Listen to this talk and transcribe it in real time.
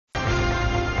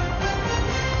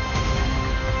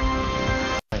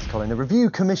following. A review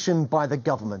commissioned by the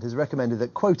government has recommended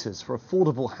that quotas for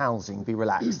affordable housing be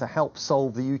relaxed to help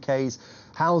solve the UK's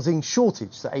housing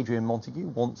shortage. So Adrian Montague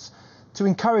wants to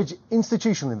encourage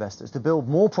institutional investors to build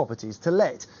more properties to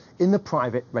let in the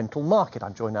private rental market.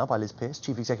 I'm joined now by Liz Pearce,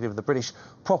 Chief Executive of the British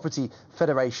Property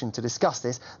Federation, to discuss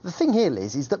this. The thing here,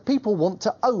 Liz, is that people want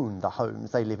to own the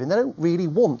homes they live in. They don't really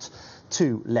want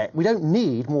to let. We don't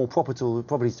need more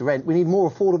properties to rent. We need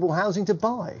more affordable housing to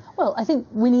buy. Well, I think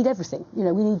we need everything. You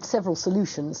know, we need several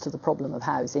solutions to the problem of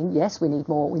housing. Yes, we need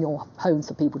more homes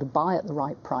for people to buy at the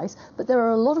right price, but there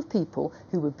are a lot of people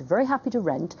who would be very happy to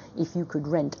rent if you could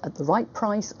rent at the right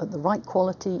price, at the right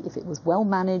quality, if it was well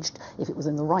managed, if it was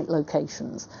in the right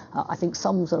locations. I think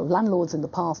some sort of landlords in the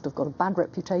past have got a bad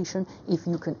reputation. If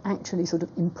you can actually sort of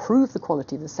improve the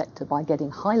quality of the sector by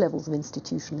getting high levels of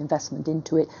institutional investment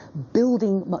into it,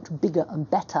 building much bigger and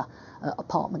better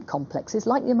apartment complexes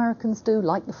like the Americans do,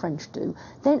 like the French do,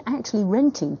 then actually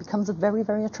renting becomes a very,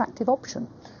 very attractive option.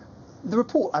 The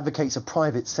report advocates a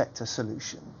private sector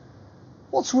solution.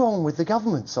 What's wrong with the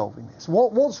government solving this?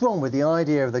 What's wrong with the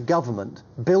idea of the government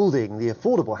building the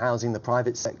affordable housing the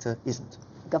private sector isn't?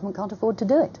 The government can't afford to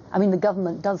do it. I mean, the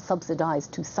government does subsidise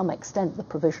to some extent the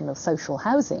provision of social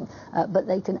housing, but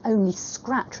they can only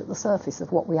scratch at the surface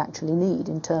of what we actually need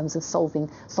in terms of solving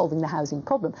the housing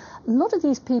problem. A lot of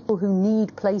these people who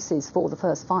need places for the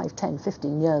first 5, 10,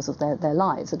 15 years of their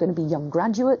lives are going to be young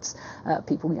graduates,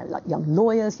 people like young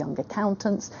lawyers, young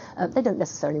accountants. They don't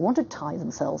necessarily want to tie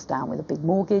themselves down with a big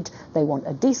mortgage. They want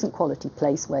a decent quality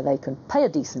place where they can pay a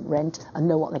decent rent and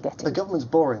know what they're getting. The government's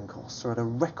borrowing costs are at a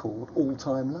record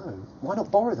all-time low. Why not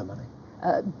borrow the money?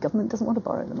 Government doesn't want to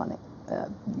borrow the money.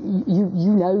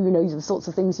 You know the sorts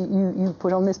of things you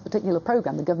put on this particular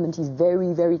programme. The government is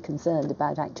very, very concerned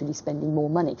about actually spending more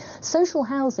money. Social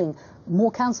housing, more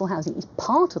council housing, is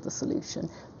part of the solution,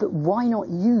 but why not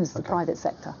use the private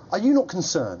sector? Are you not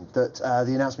concerned that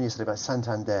the announcement yesterday by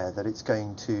Santander that it's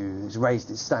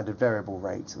raised its standard variable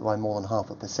rate by more than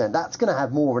 0.5%, that's going to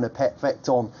have more of an effect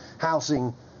on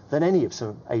housing than any of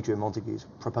Sir Adrian Montague's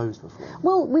proposed before?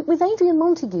 Well, with Adrian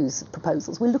Montague's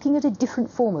proposals, we're looking at a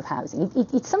different form of housing.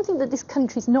 It's something that this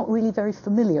country's not really very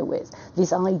familiar with,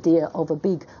 this idea of a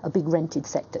big rented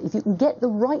sector. If you can get the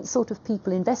right sort of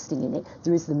people investing in it,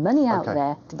 there is the money out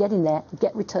there to get in there,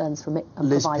 get returns from it and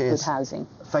Liz provide Pearce, good housing.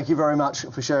 Thank you very much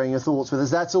for sharing your thoughts with us.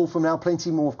 That's all from now.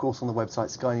 Plenty more, of course, on the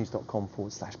website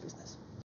skynews.com/business.